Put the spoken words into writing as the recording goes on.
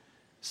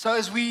So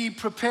as we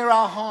prepare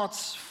our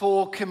hearts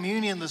for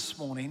communion this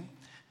morning,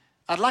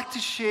 I'd like to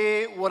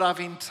share what I've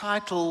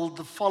entitled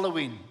the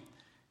following: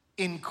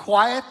 In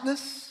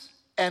quietness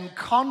and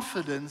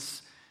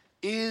confidence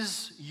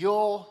is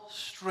your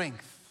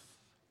strength.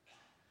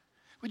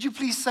 Would you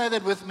please say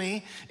that with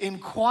me? In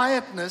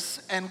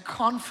quietness and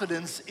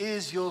confidence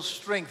is your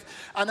strength.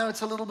 I know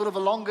it's a little bit of a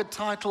longer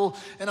title,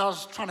 and I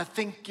was trying to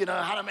think,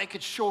 how to make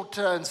it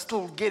shorter and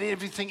still get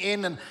everything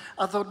in, and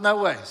I thought,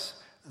 no ways.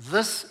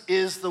 This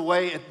is the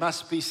way it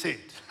must be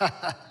said.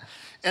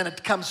 And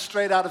it comes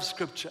straight out of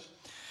Scripture.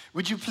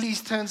 Would you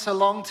please turn so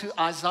long to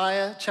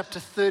Isaiah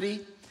chapter 30,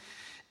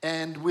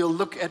 and we'll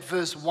look at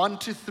verse 1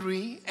 to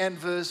 3 and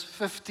verse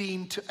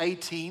 15 to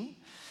 18.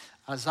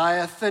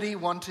 Isaiah 30,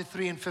 1 to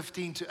 3 and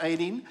 15 to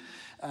 18.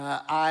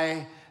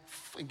 I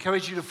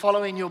encourage you to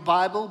follow in your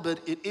Bible, but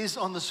it is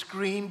on the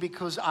screen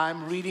because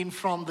I'm reading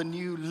from the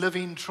New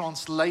Living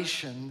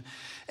Translation.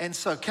 And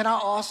so, can I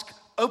ask,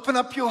 open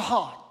up your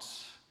heart,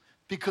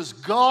 because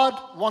God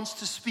wants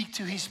to speak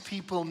to His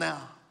people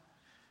now.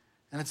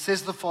 And it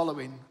says the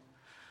following: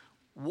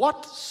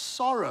 What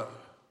sorrow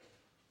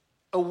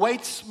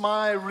awaits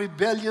my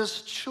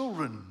rebellious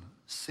children,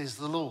 says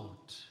the Lord.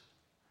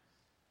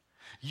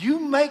 You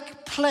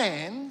make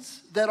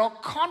plans that are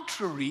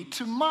contrary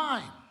to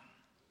mine.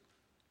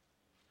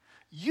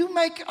 You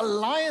make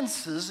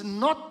alliances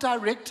not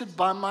directed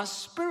by my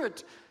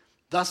Spirit,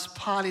 thus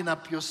piling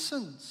up your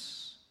sins.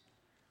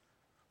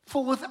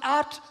 For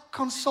without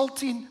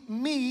consulting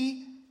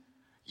me,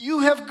 you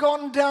have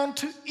gone down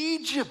to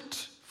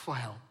Egypt for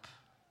help.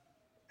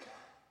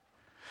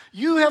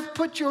 You have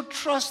put your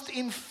trust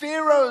in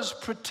Pharaoh's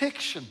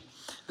protection.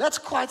 That's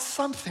quite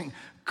something.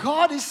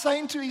 God is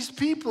saying to His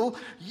people,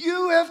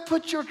 you have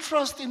put your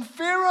trust in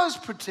Pharaoh's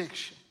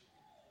protection.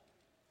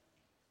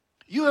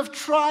 You have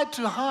tried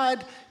to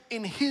hide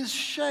in his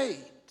shade.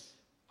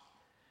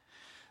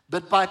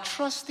 But by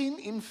trusting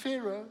in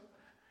Pharaoh,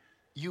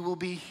 you will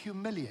be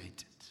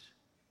humiliated.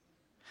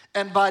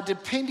 And by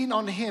depending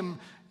on him,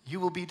 you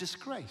will be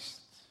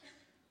disgraced.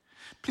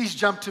 Please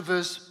jump to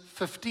verse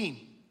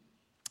 15.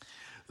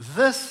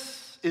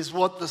 This is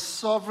what the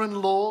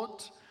sovereign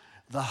Lord,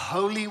 the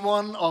Holy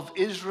One of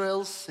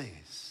Israel,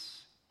 says.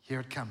 Here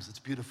it comes, it's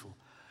beautiful.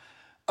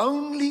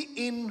 Only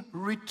in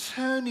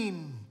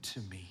returning to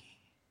me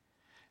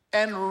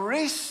and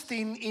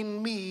resting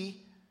in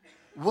me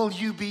will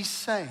you be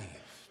saved.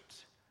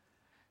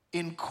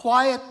 In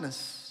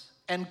quietness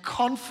and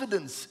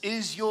confidence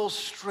is your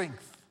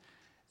strength.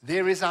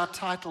 There is our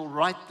title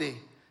right there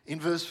in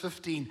verse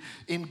 15.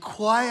 In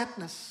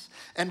quietness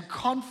and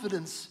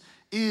confidence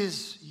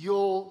is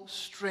your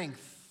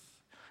strength.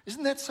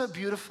 Isn't that so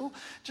beautiful?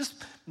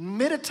 Just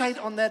meditate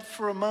on that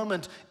for a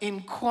moment.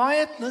 In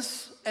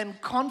quietness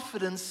and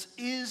confidence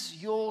is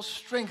your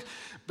strength.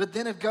 But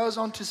then it goes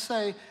on to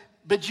say,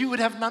 but you would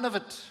have none of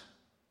it.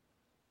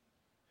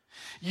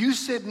 You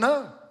said,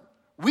 no,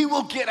 we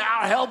will get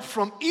our help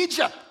from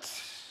Egypt.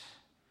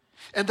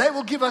 And they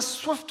will give us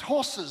swift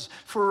horses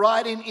for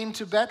riding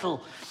into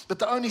battle. But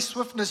the only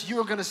swiftness you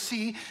are going to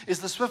see is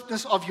the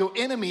swiftness of your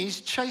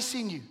enemies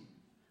chasing you.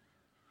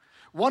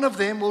 One of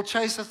them will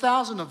chase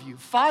 1,000 of you.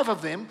 5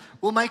 of them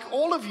will make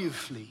all of you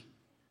flee.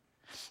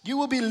 You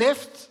will be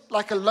left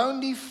like a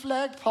lonely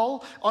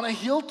flagpole on a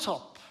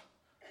hilltop,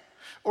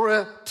 or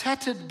a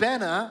tattered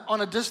banner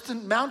on a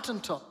distant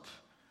mountaintop.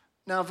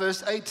 Now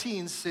verse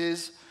 18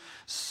 says,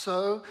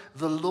 so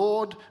the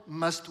Lord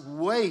must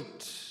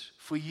wait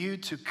for you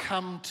to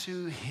come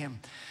to him.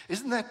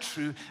 Isn't that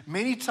true?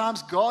 Many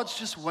times God's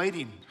just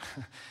waiting.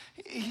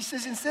 He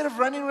says, instead of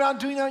running around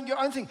doing your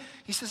own thing,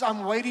 he says,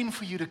 I'm waiting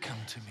for you to come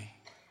to me.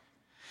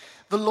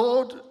 The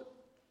Lord,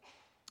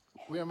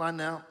 where am I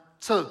now?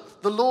 So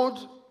the Lord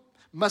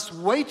must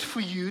wait for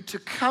you to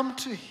come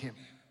to him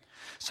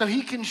so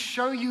he can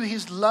show you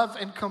his love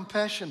and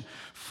compassion.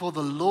 For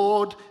the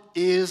Lord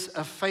is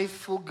a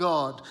faithful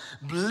God.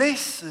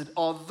 Blessed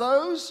are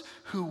those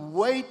who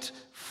wait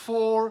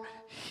for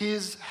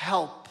his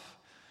help.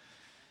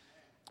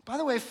 By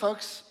the way,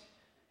 folks,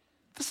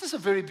 this is a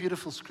very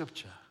beautiful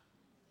scripture.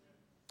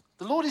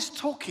 The Lord is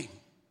talking,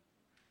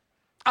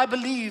 I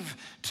believe,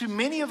 to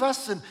many of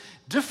us, and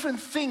different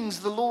things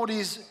the Lord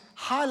is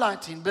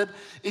highlighting. But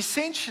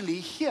essentially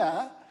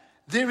here,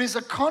 there is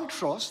a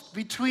contrast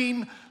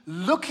between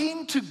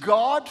looking to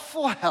God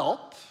for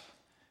help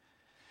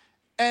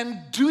and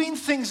doing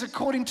things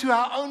according to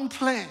our own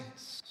plans.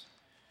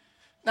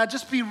 Now,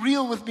 just be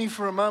real with me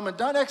for a moment.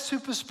 Don't act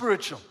super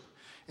spiritual.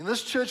 In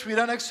this church, we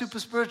don't act super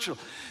spiritual.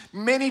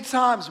 Many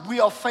times we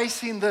are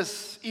facing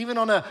this, even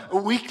on a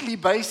weekly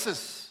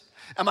basis.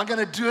 Am I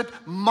going to do it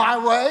my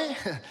way,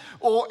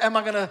 or am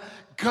I going to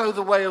go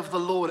the way of the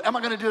Lord? Am I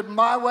going to do it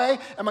my way?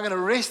 Am I going to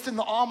rest in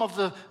the arm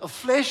of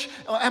flesh,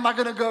 or am I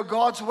going to go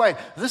God's way?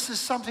 This is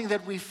something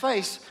that we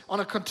face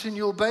on a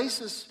continual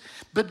basis.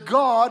 But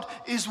God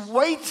is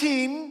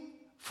waiting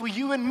for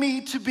you and me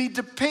to be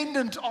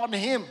dependent on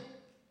him.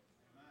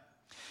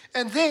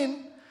 And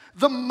then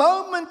The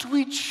moment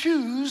we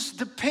choose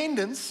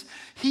dependence,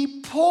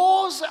 He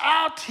pours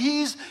out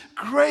His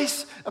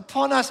grace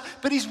upon us.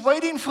 But He's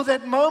waiting for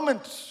that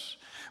moment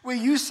where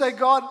you say,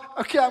 God,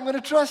 okay, I'm going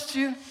to trust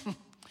you.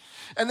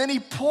 And then He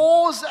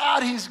pours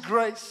out His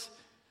grace.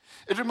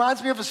 It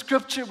reminds me of a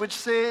scripture which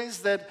says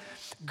that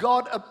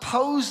God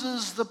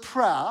opposes the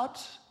proud.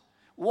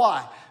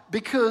 Why?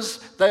 Because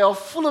they are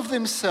full of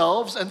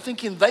themselves and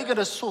thinking they're going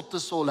to sort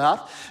this all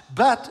out.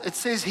 But it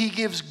says He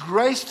gives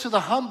grace to the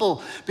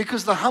humble,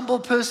 because the humble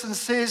person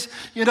says,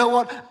 you know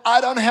what, I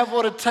don't have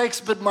what it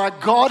takes, but my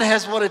God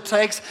has what it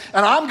takes,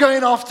 and I'm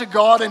going after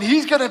God, and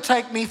He's going to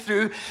take me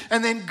through.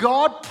 And then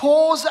God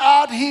pours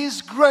out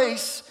His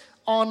grace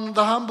on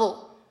the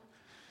humble.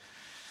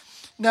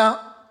 Now,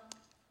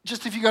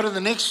 just if you go to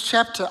the next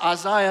chapter,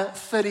 Isaiah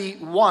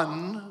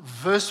 31,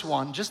 verse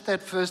 1, just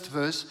that first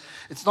verse.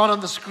 It's not on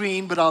the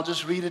screen, but I'll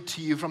just read it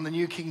to you from the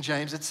New King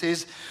James. It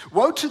says,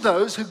 woe to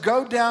those who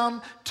go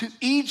down to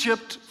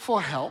Egypt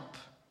for help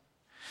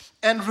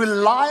and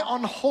rely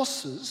on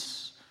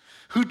horses,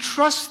 who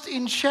trust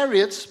in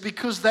chariots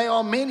because they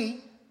are many,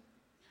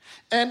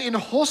 and in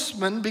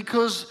horsemen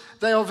because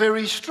they are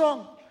very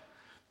strong,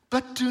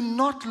 but do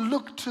not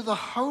look to the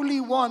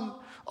Holy One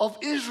of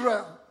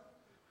Israel,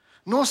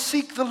 nor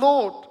seek the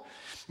Lord.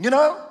 You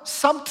know,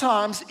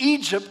 sometimes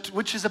Egypt,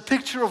 which is a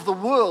picture of the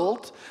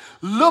world,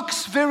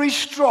 looks very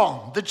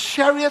strong. The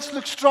chariots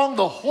look strong,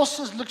 the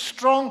horses look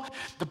strong,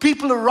 the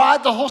people who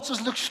ride the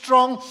horses look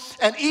strong,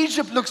 and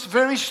Egypt looks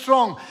very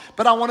strong.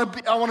 But I want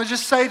to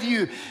just say to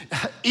you,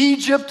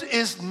 Egypt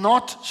is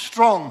not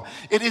strong.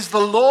 It is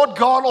the Lord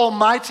God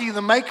Almighty,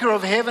 the maker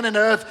of heaven and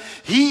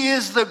earth. He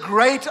is the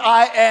great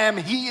I am.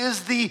 He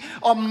is the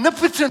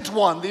omnipotent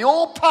one, the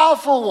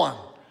all-powerful one.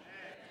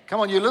 Come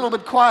on, you're a little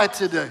bit quiet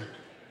today.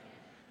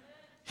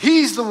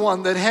 He's the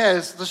one that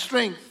has the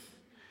strength.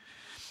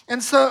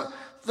 And so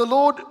the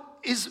Lord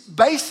is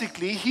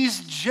basically,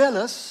 He's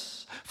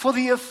jealous for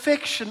the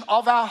affection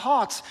of our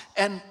hearts,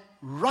 and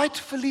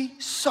rightfully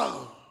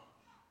so.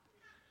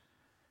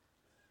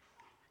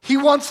 He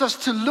wants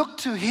us to look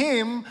to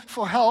Him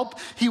for help.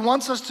 He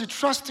wants us to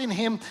trust in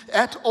Him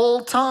at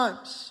all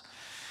times.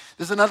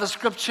 There's another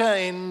scripture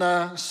in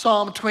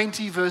Psalm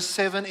 20, verse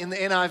 7 in the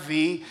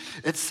NIV.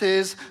 It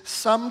says,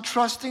 some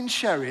trust in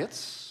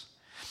chariots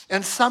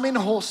and some in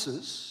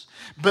horses,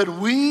 but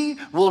we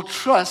will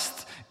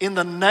trust in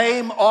the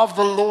name of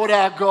the Lord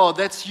our God.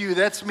 That's you,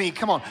 that's me.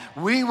 Come on.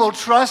 We will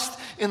trust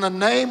in the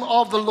name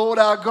of the Lord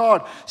our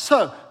God.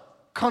 So,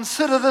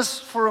 consider this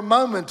for a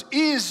moment.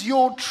 Is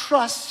your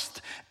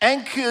trust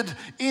anchored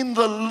in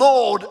the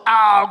Lord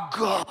our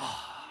God?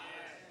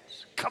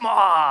 Come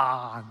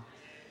on.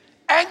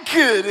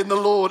 Anchored in the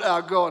Lord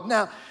our God.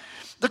 Now,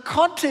 the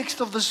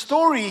context of the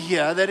story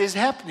here that is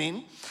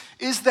happening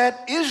is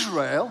that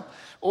Israel,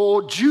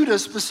 or Judah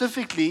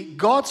specifically,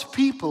 God's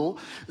people,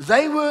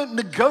 they were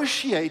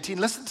negotiating,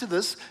 listen to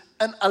this,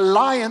 an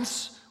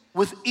alliance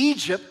with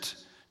Egypt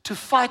to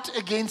fight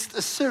against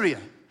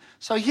Assyria.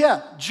 So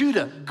here,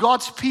 Judah,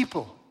 God's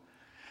people,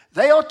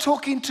 they are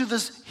talking to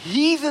this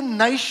heathen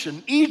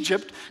nation,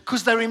 Egypt,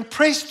 because they're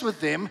impressed with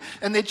them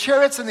and their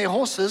chariots and their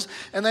horses,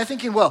 and they're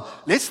thinking, well,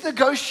 let's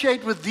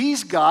negotiate with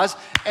these guys,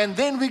 and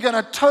then we're going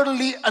to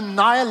totally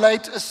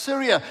annihilate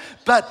Assyria.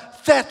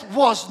 But that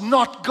was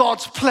not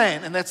God's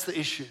plan, and that's the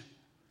issue.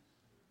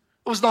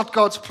 It was not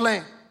God's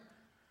plan.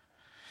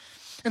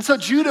 And so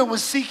Judah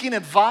was seeking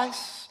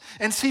advice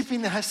and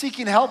seeking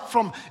help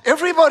from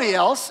everybody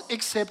else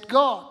except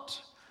God.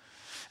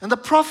 And the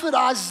prophet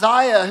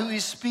Isaiah, who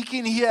is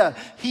speaking here,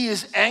 he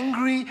is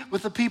angry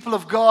with the people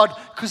of God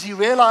because he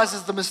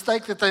realizes the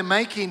mistake that they're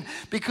making,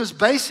 because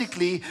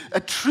basically a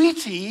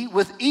treaty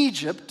with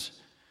Egypt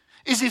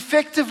is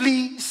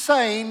effectively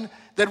saying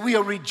that we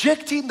are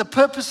rejecting the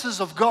purposes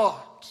of God.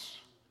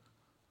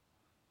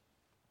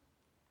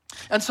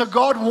 And so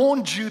God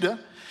warned Judah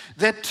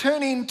that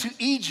turning to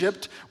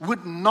Egypt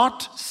would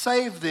not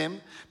save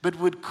them, but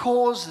would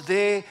cause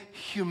their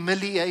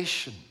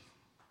humiliation.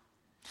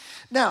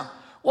 Now,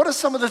 what are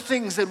some of the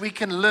things that we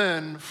can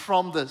learn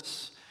from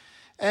this?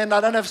 And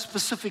I don't have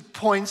specific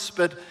points,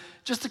 but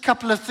just a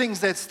couple of things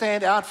that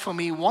stand out for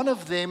me. One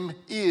of them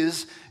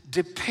is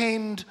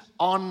depend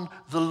on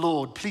the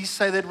Lord. Please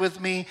say that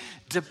with me.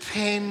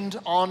 Depend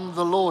on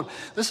the Lord.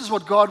 This is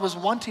what God was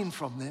wanting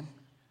from them.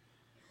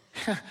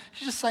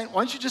 He's just saying,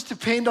 why don't you just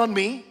depend on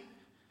me?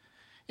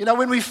 You know,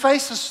 when we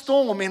face a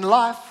storm in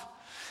life,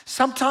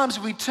 sometimes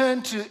we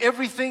turn to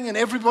everything and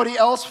everybody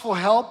else for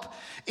help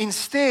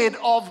instead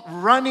of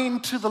running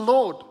to the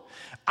Lord.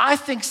 I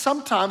think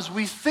sometimes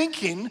we're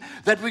thinking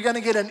that we're going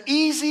to get an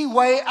easy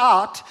way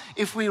out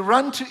if we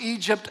run to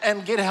Egypt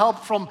and get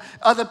help from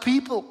other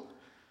people.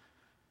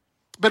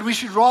 But we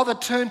should rather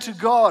turn to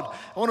God.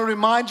 I want to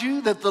remind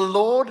you that the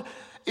Lord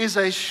is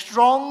a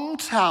strong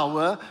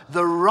tower.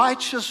 The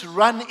righteous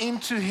run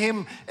into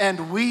Him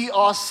and we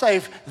are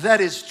safe.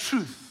 That is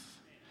truth.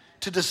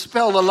 To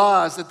dispel the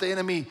lies that the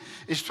enemy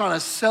is trying to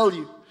sell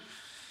you.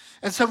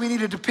 And so we need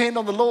to depend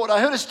on the Lord.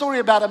 I heard a story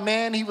about a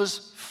man. He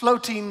was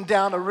floating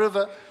down a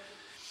river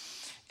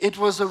It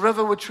was a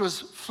river which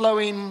was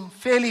flowing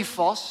fairly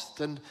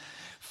fast, and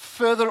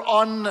further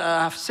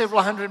on,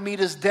 several hundred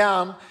meters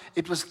down,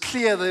 it was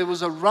clear there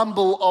was a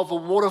rumble of a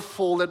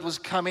waterfall that was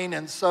coming.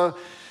 And so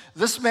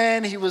this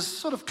man, he was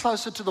sort of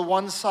closer to the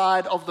one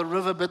side of the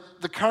river,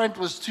 but the current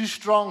was too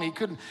strong. He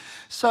couldn't.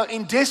 So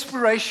in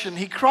desperation,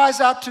 he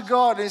cries out to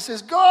God and he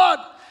says, God,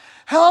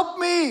 help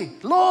me.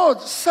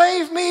 Lord,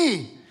 save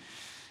me.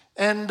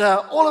 And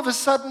all of a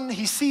sudden,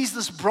 he sees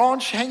this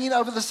branch hanging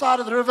over the side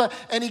of the river,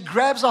 and he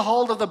grabs a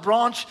hold of the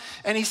branch,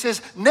 and he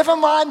says, never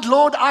mind,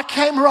 Lord, I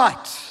came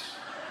right.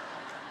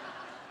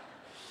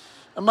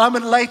 A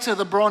moment later,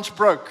 the branch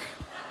broke.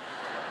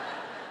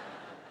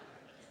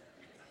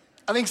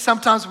 I think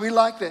sometimes we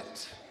like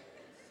that.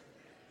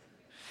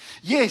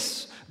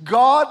 Yes,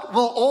 God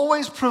will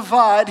always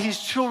provide His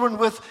children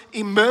with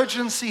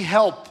emergency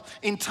help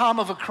in time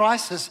of a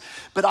crisis,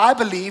 but I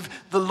believe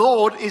the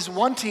Lord is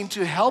wanting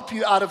to help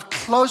you out of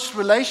close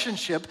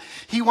relationship.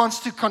 He wants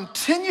to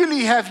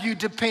continually have you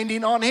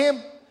depending on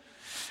Him.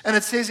 And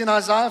it says in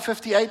Isaiah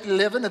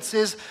 58:11, it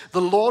says,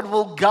 the Lord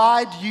will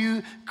guide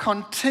you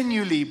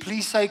continually.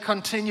 Please say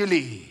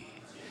continually.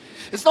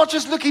 It's not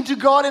just looking to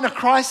God in a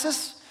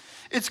crisis.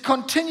 It's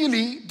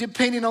continually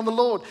depending on the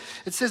Lord.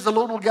 It says the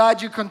Lord will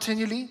guide you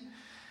continually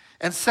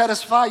and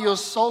satisfy your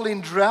soul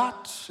in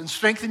drought and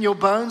strengthen your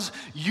bones.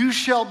 You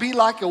shall be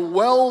like a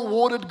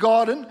well-watered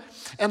garden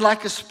and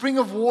like a spring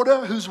of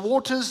water whose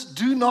waters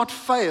do not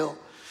fail.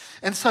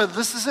 And so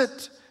this is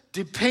it.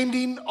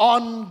 Depending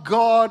on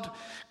God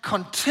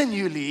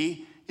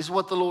continually is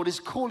what the Lord is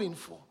calling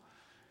for.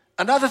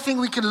 Another thing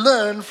we can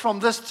learn from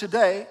this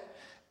today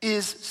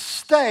is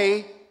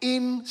stay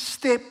in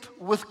step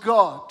with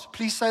God.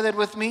 Please say that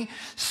with me.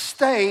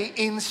 Stay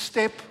in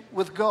step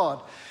with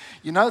God.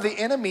 You know, the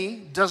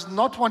enemy does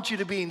not want you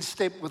to be in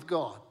step with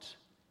God.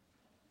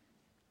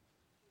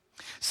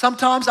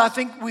 Sometimes I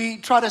think we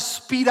try to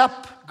speed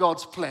up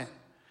God's plan.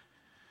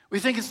 We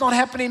think it's not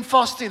happening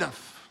fast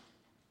enough.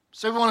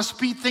 So we want to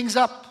speed things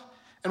up,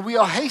 and we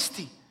are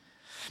hasty.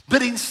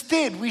 But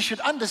instead, we should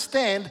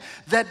understand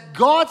that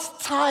God's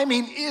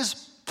timing is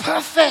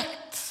perfect.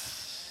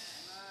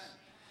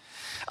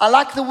 I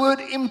like the word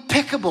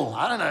impeccable.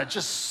 I don't know, it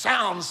just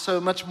sounds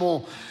so much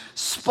more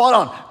spot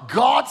on.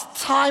 God's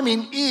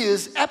timing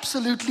is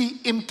absolutely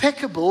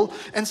impeccable,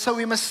 and so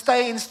we must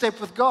stay in step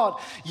with God.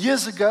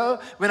 Years ago,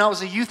 when I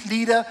was a youth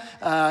leader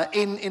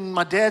in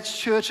my dad's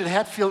church at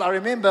Hatfield, I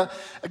remember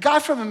a guy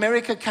from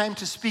America came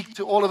to speak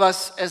to all of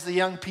us as the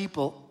young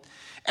people.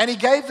 And he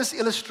gave this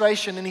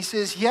illustration, and he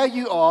says, here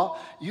you are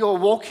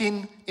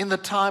walking in the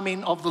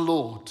timing of the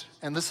Lord.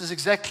 And this is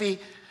exactly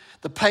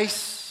the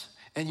pace,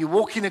 and you're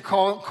walking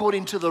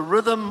according to the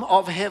rhythm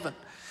of heaven.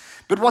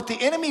 But what the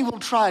enemy will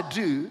try to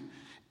do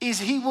is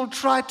he will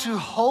try to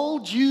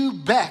hold you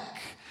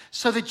back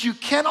so that you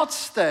cannot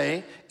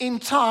stay in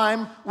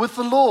time with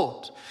the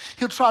Lord.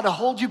 He'll try to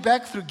hold you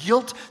back through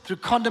guilt, through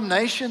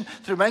condemnation,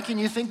 through making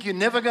you think you're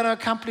never going to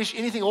accomplish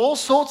anything, all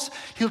sorts.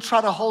 He'll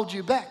try to hold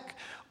you back.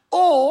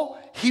 Or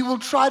he will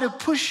try to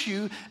push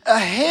you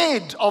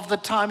ahead of the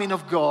timing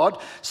of God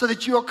so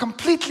that you are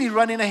completely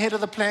running ahead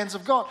of the plans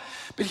of God.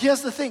 But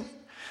here's the thing.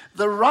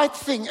 The right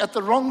thing at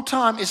the wrong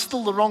time is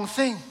still the wrong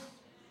thing.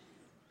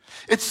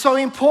 It's so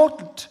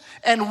important.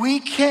 And we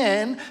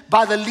can,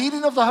 by the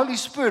leading of the Holy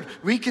Spirit,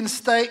 we can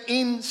stay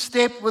in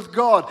step with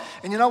God.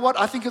 And you know what?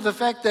 I think of the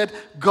fact that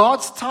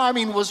God's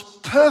timing was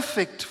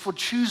perfect for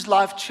Choose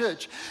Life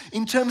Church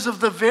in terms of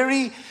the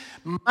very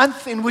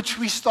month in which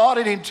we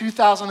started in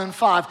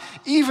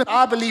 2005, even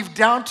I believe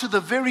down to the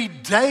very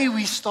day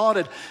we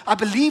started, I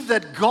believe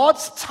that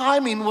God's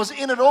timing was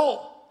in it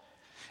all.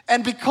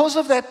 And because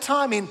of that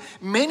timing,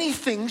 many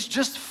things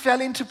just fell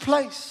into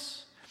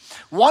place.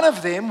 One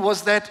of them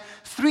was that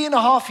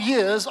 3.5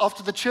 years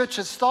after the church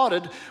had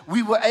started,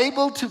 we were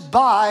able to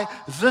buy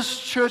this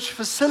church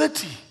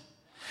facility.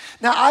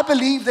 Now, I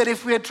believe that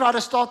if we had tried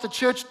to start the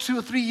church 2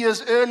 or 3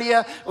 years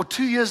earlier or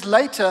 2 years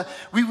later,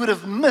 we would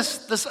have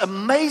missed this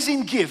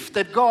amazing gift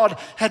that God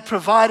had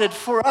provided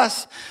for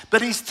us.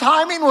 But His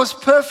timing was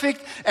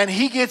perfect, and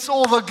He gets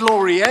all the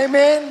glory.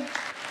 Amen?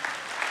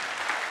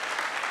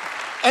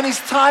 And His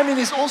timing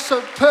is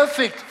also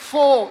perfect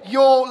for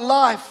your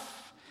life.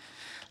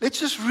 Let's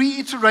just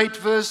reiterate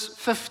verse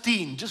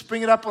 15. Just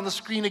bring it up on the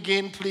screen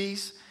again,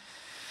 please.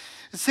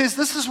 It says,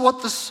 this is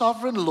what the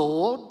sovereign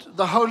Lord,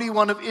 the Holy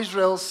One of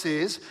Israel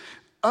says,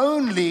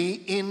 only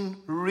in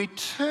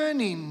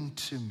returning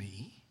to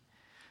me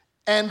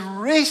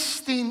and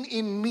resting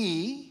in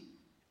me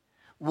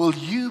will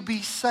you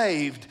be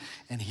saved.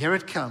 And here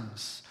it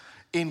comes.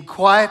 In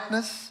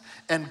quietness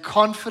and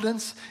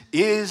confidence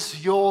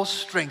is your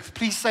strength.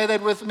 Please say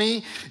that with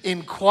me.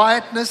 In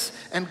quietness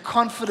and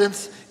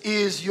confidence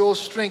is your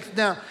strength.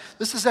 Now,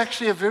 this is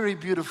actually a very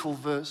beautiful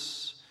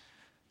verse.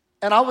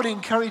 And I would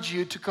encourage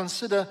you to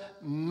consider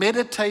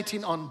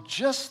meditating on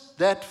just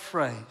that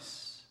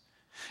phrase.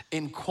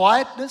 In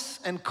quietness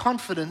and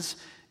confidence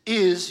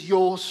is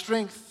your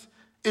strength.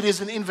 It is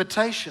an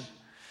invitation.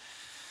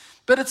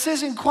 But it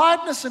says in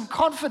quietness and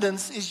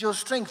confidence is your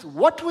strength.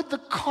 What would the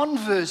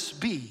converse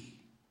be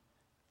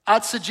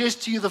I'd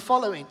suggest to you the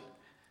following.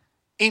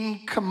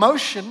 In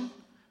commotion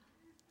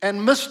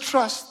and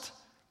mistrust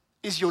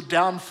is your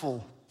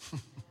downfall.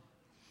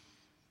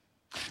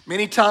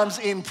 Many times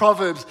in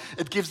Proverbs,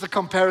 it gives the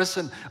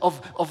comparison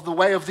of the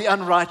way of the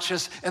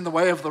unrighteous and the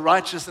way of the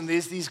righteous, and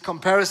there's these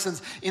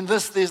comparisons. In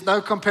this, there's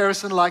no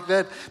comparison like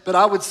that, but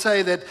I would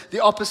say that the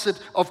opposite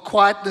of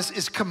quietness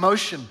is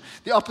commotion.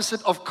 The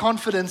opposite of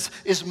confidence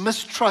is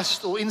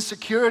mistrust or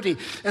insecurity.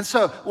 And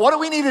so, what do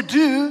we need to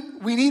do?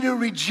 We need to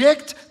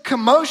reject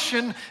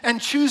commotion and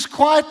choose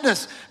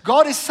quietness.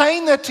 God is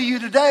saying that to you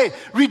today.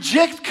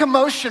 Reject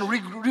commotion,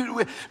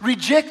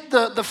 reject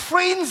the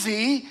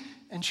frenzy,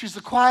 and choose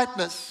the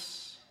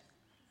quietness.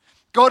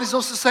 God is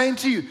also saying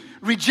to you,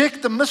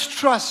 reject the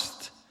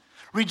mistrust,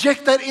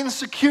 reject that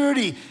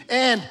insecurity,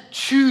 and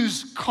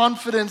choose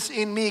confidence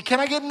in me. Can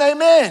I get an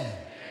amen? Amen.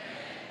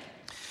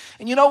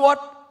 And you know what?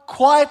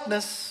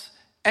 Quietness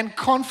and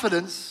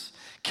confidence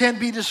can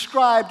be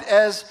described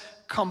as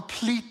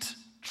complete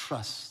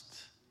trust.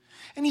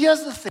 And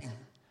here's the thing.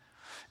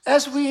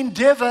 As we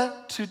endeavor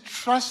to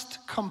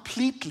trust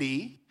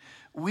completely,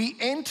 we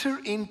enter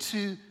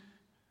into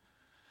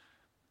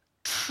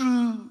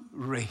true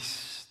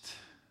rest.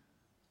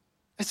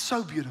 It's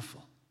so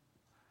beautiful.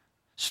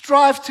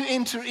 Strive to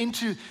enter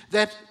into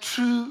that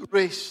true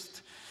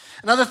rest.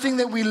 Another thing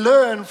that we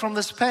learn from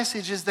this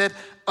passage is that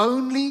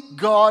only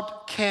God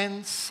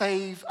can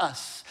save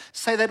us.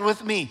 Say that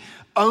with me.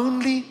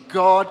 Only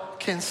God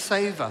can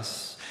save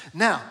us.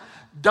 Now,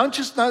 don't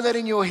just know that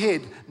in your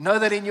head. Know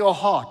that in your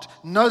heart.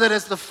 Know that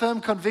as the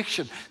firm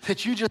conviction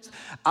that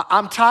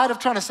I'm tired of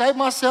trying to save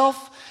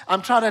myself.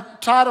 I'm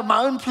tired of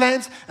my own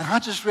plans, and I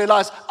just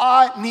realized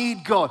I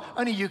need God.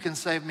 Only you can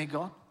save me,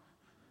 God.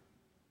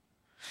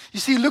 You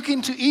see, look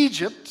into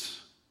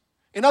Egypt.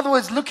 In other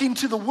words, look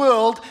into the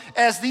world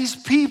as these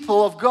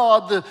people of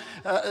God,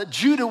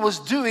 Judah was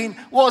doing,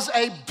 was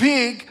a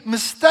big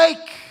mistake.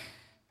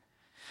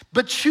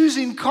 But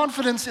choosing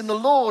confidence in the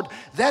Lord,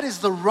 that is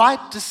the right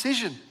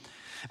decision.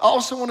 I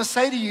also want to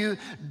say to you,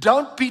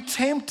 don't be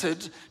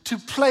tempted to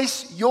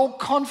place your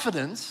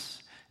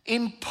confidence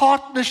in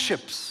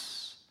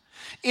partnerships,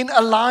 in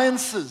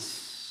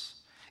alliances,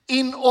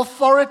 in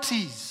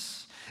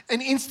authorities,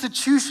 in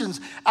institutions.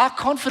 Our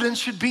confidence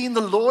should be in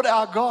the Lord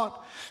our God.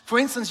 For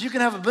instance, you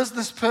can have a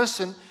business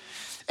person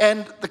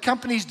and the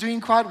company's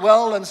doing quite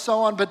well and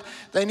so on, but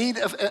they need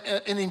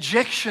an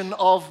injection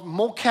of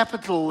more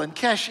capital and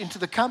cash into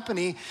the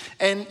company,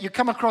 and you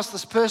come across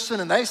this person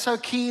and they're so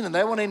keen and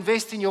they want to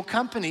invest in your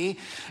company,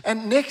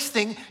 and next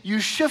thing, you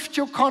shift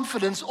your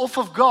confidence off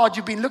of God.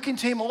 You've been looking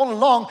to Him all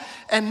along,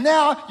 and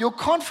now your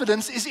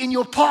confidence is in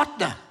your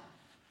partner.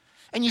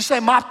 And you say,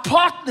 my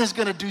partner's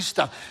going to do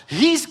stuff.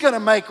 He's going to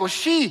make, or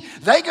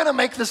they're going to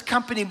make this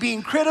company be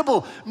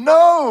incredible.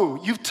 No,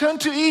 you've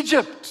turned to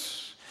Egypt.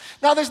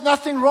 Now, there's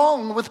nothing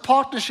wrong with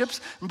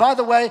partnerships. And by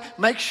the way,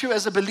 make sure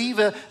as a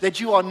believer that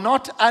you are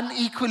not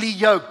unequally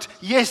yoked.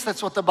 Yes,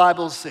 that's what the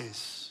Bible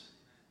says.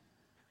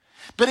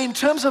 But in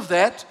terms of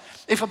that,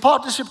 if a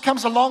partnership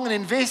comes along and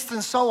invests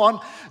and so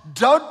on,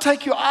 don't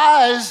take your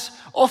eyes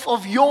off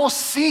of your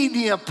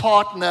senior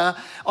partner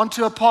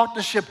onto a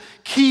partnership.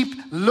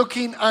 Keep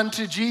looking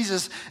unto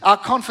Jesus. Our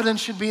confidence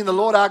should be in the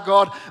Lord our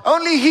God.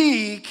 Only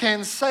He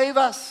can save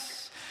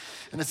us.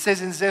 And it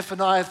says in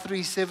Zephaniah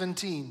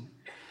 3:17,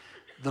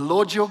 the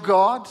Lord your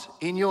God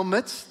in your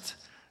midst,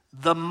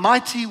 the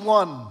mighty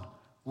one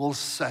will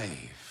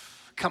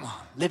save. Come on,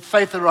 let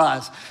faith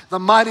arise. The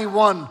mighty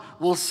one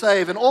will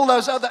save. And all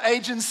those other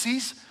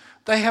agencies,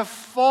 they have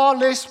far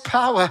less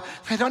power.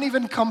 They don't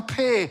even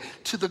compare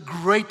to the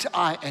great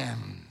I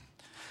am,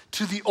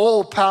 to the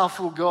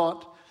all-powerful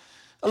God.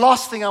 The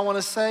last thing I want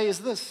to say is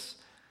this.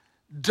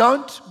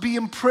 Don't be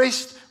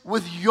impressed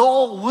with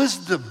your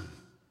wisdom.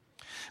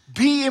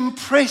 Be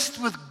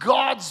impressed with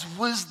God's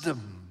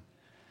wisdom.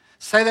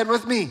 Say that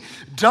with me.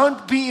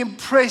 Don't be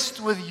impressed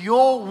with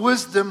your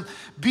wisdom.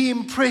 Be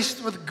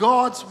impressed with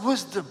God's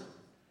wisdom.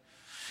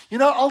 You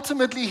know,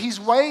 ultimately, His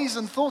ways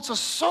and thoughts are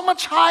so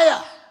much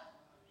higher.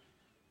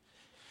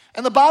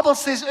 And the Bible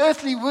says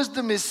earthly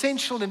wisdom is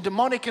sensual and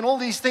demonic and all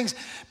these things.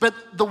 But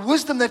the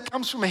wisdom that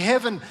comes from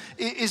heaven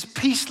is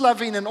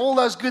peace-loving and all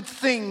those good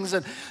things.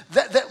 And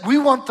that we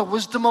want the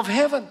wisdom of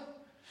heaven.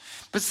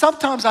 But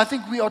sometimes I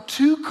think we are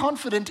too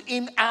confident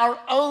in our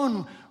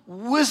own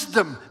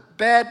wisdom.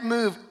 Bad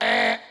move.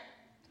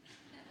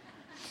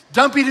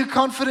 Don't be too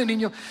confident in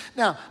your...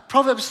 Now,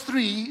 Proverbs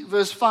 3,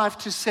 verse 5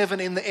 to 7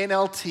 in the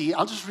NLT.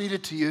 I'll just read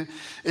it to you.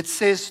 It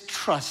says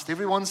trust.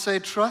 Everyone say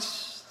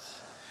trust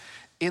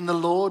in the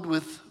Lord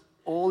with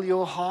all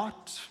your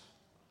heart.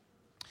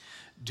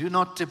 Do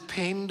not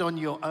depend on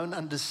your own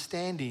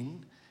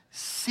understanding.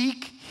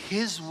 Seek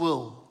His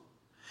will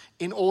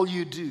in all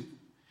you do.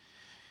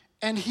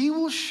 And He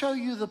will show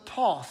you the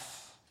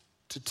path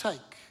to take.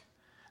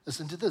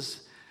 Listen to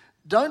this.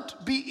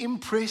 Don't be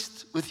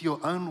impressed with your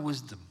own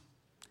wisdom.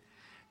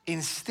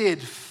 Instead,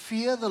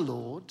 fear the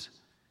Lord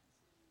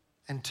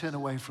and turn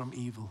away from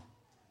evil.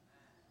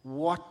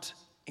 What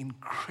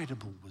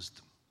incredible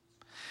wisdom.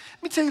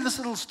 Let me tell you this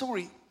little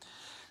story.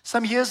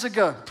 Some years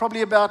ago,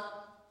 probably about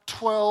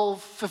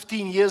 12,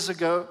 15 years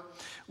ago,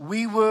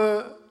 we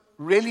were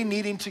really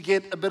needing to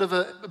get a bit of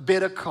a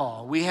better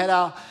car. We had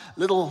our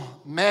little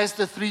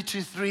Mazda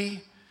 323,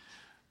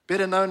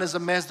 better known as a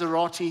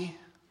Maserati.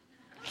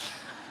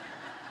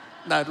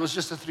 No, it was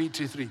just a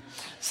 323.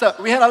 So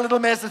we had our little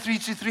Mazda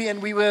 323, and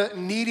we were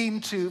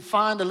needing to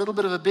find a little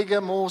bit of a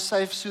bigger, more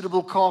safe,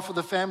 suitable car for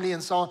the family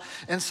and so on.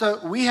 And so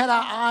we had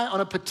our eye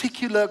on a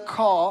particular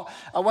car.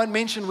 I won't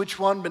mention which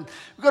one, but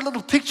we got a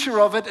little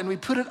picture of it, and we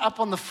put it up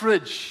on the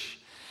fridge.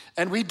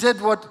 And we did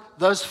what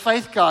those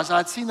faith guys,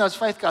 I'd seen those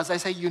faith guys, they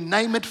say, you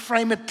name it,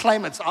 frame it,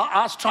 claim it. So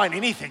I was trying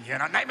anything,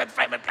 name it,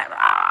 frame it, claim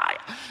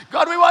it.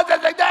 God, we want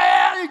that thing.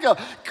 There you go.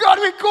 God,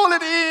 we call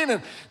it in.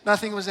 And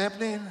nothing was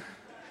happening.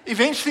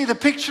 Eventually, the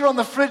picture on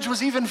the fridge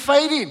was even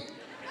fading.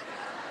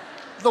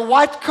 The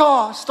white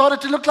car started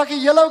to look like a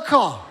yellow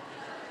car.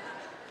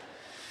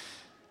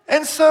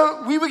 And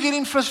so we were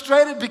getting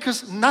frustrated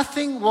because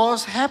nothing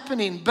was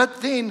happening.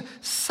 But then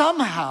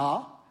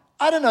somehow,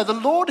 I don't know, the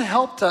Lord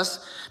helped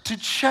us to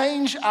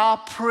change our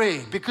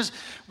prayer because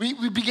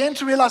we began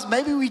to realize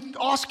maybe we're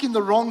asking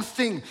the wrong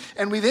thing.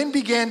 And we then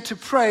began to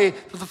pray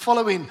for the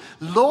following: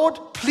 Lord,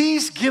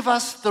 please give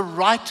us the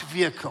right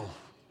vehicle.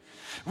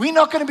 We're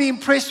not going to be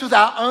impressed with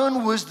our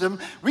own wisdom.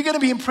 We're going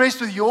to be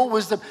impressed with your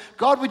wisdom.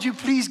 God, would you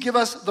please give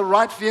us the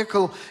right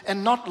vehicle?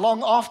 And not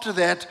long after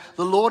that,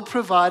 the Lord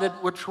provided,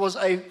 which was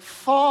a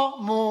far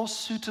more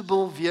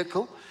suitable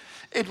vehicle.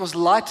 It was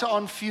lighter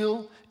on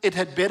fuel. It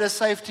had better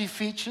safety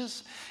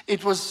features.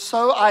 It was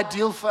so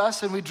ideal for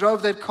us, and we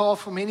drove that car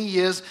for many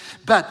years.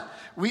 But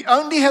we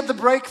only had the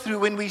breakthrough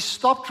when we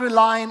stopped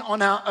relying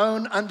on our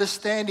own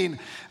understanding.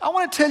 I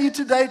want to tell you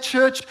today,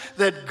 church,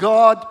 that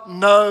God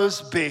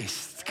knows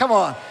best. Come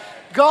on.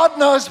 God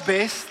knows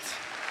best.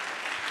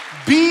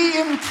 Be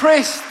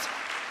impressed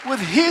with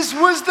His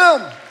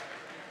wisdom.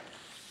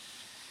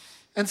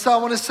 And so I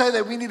want to say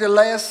that we need to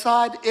lay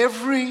aside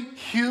every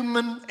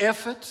human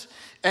effort,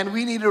 and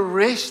we need to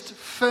rest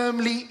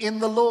firmly in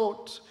the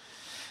Lord.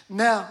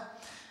 Now,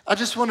 I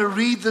just want to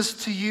read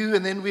this to you,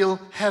 and then we'll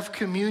have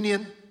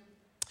communion.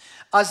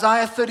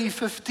 Isaiah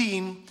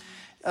 30:15.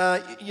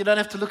 You don't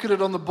have to look at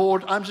it on the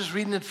board. I'm just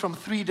reading it from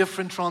 3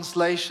 different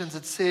translations.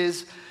 It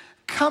says,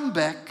 come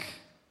back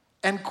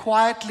and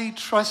quietly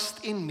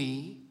trust in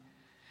me,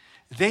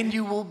 then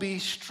you will be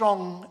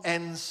strong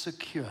and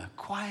secure.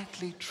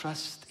 Quietly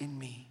trust in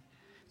me.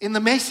 In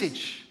the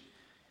Message,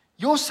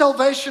 your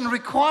salvation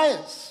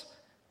requires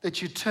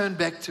that you turn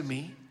back to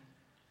me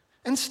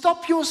and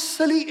stop your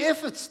silly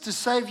efforts to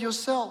save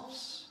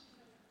yourselves.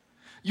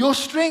 Your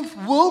strength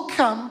will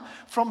come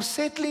from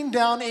settling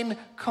down in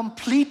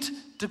complete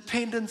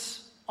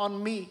dependence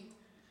on me.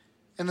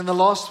 And then the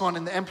last one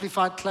in the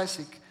Amplified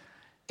Classic,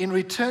 in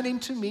returning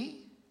to me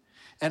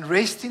and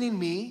resting in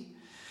me,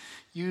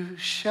 you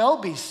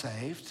shall be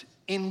saved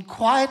in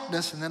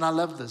quietness, and then I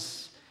love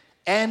this,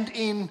 and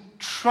in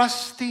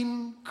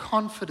trusting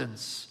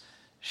confidence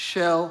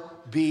shall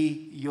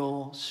be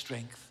your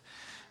strength.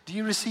 Do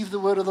you receive the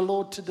word of the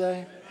Lord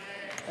today?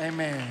 Amen.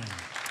 Amen.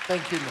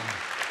 Thank you, Lord.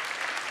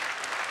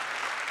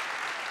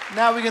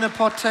 Now we're going to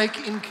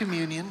partake in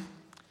communion.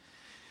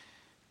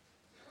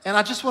 And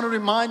I just want to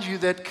remind you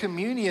that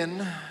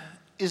communion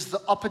is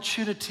the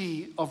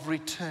opportunity of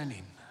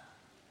returning.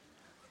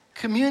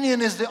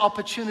 Communion is the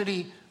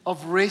opportunity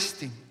of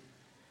resting.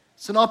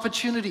 It's an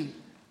opportunity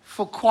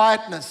for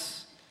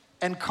quietness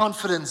and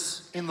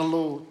confidence in the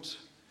Lord.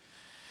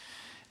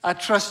 I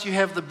trust you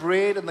have the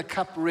bread and the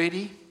cup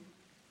ready.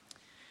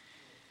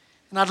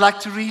 And I'd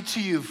like to read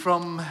to you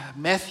from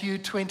Matthew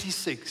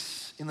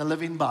 26 in the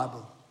Living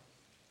Bible.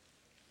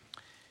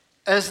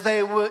 As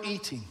they were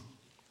eating,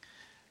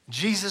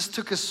 Jesus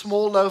took a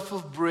small loaf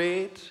of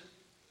bread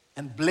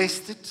and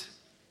blessed it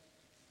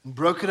and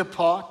broke it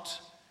apart,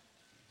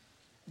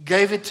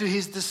 gave it to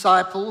his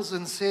disciples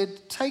and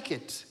said, take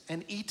it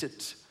and eat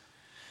it,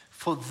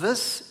 for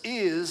this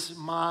is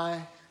my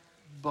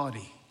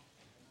body.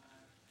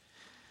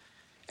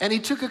 And he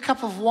took a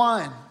cup of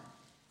wine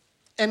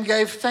and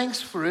gave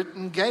thanks for it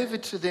and gave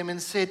it to them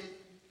and said,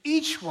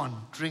 each one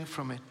drink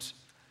from it,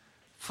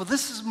 for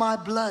this is my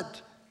blood,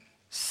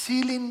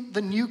 sealing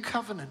the new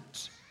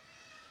covenant.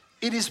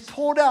 It is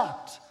poured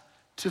out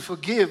to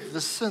forgive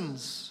the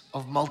sins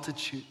of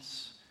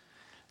multitudes.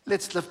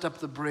 Let's lift up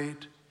the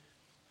bread.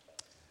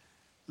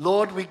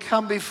 Lord, we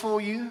come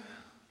before you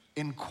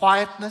in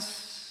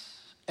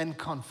quietness and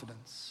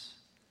confidence.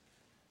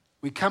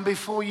 We come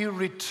before you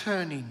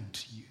returning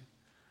to you.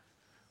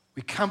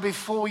 We come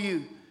before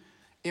you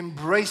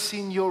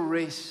embracing your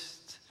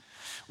rest.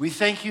 We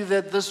thank you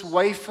that this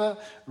wafer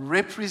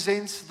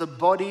represents the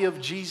body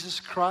of Jesus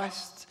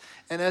Christ.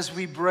 And as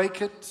we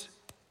break it,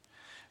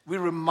 we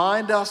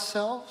remind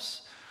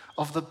ourselves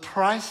of the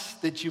price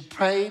that you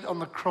paid on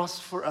the cross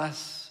for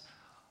us.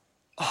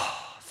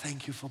 Oh,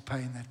 thank you for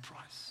paying that price.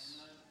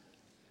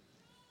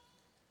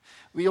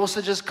 We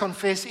also just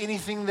confess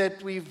anything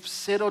that we've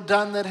said or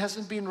done that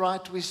hasn't been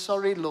right. We're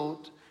sorry,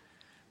 Lord.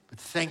 But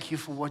thank you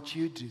for what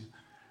you do.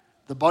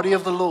 The body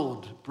of the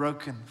Lord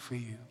broken for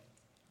you.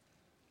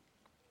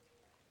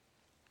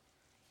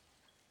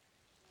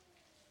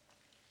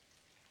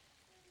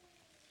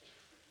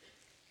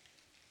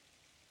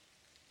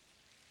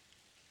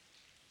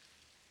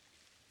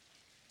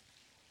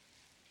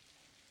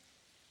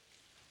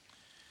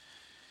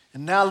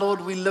 And now, Lord,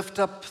 we lift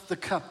up the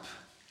cup.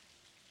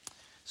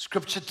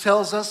 Scripture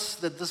tells us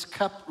that this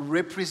cup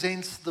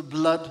represents the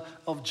blood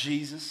of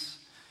Jesus.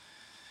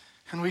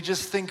 And we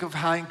just think of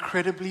how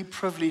incredibly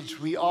privileged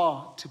we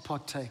are to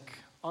partake.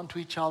 Aren't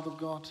we, child of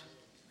God?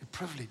 We're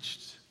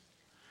privileged.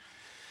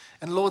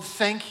 And Lord,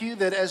 thank you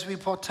that as we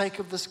partake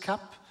of this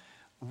cup,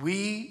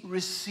 we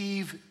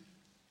receive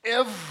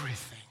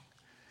everything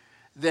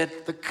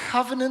that the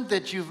covenant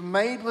that you've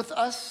made with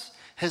us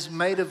has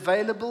made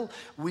available.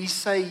 We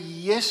say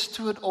yes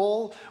to it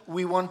all.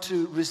 We want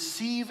to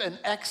receive an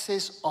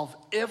access of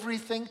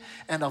everything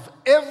and of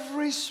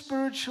every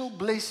spiritual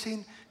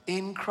blessing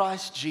in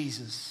Christ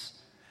Jesus,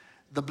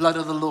 the blood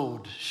of the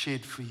Lord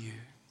shed for you.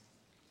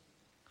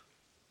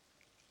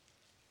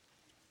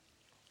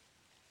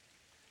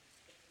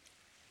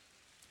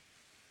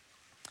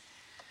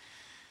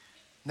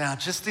 Now,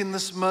 just in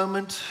this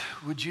moment,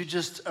 would you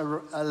just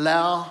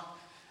allow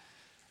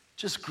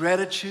just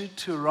gratitude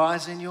to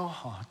arise in your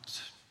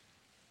heart?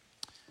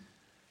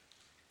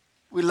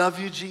 We love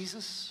you,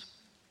 Jesus.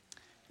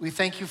 We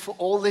thank you for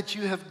all that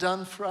you have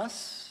done for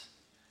us.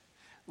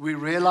 We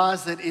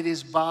realize that it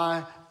is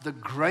by the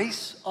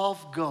grace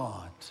of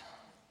God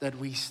that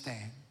we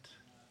stand.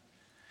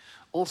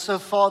 Also,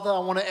 Father, I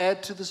want to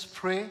add to this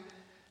prayer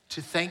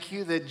to thank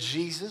you that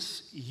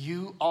Jesus,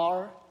 you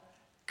are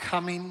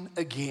coming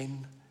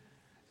again.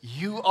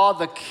 You are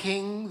the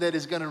King that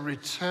is going to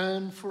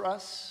return for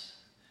us.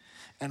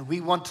 And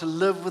we want to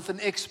live with an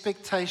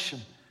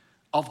expectation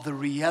of the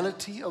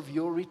reality of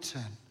your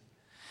return.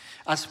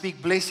 I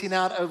speak blessing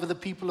out over the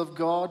people of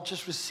God.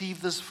 Just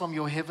receive this from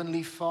your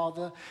heavenly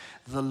Father.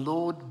 The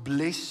Lord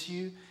bless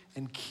you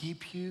and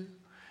keep you.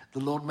 The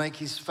Lord make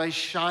his face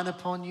shine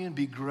upon you and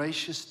be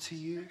gracious to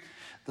you.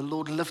 The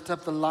Lord lift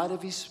up the light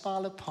of his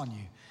smile upon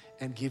you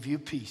and give you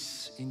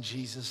peace in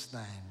Jesus'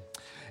 name.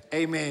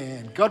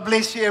 Amen. God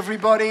bless you,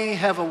 everybody.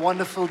 Have a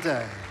wonderful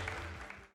day.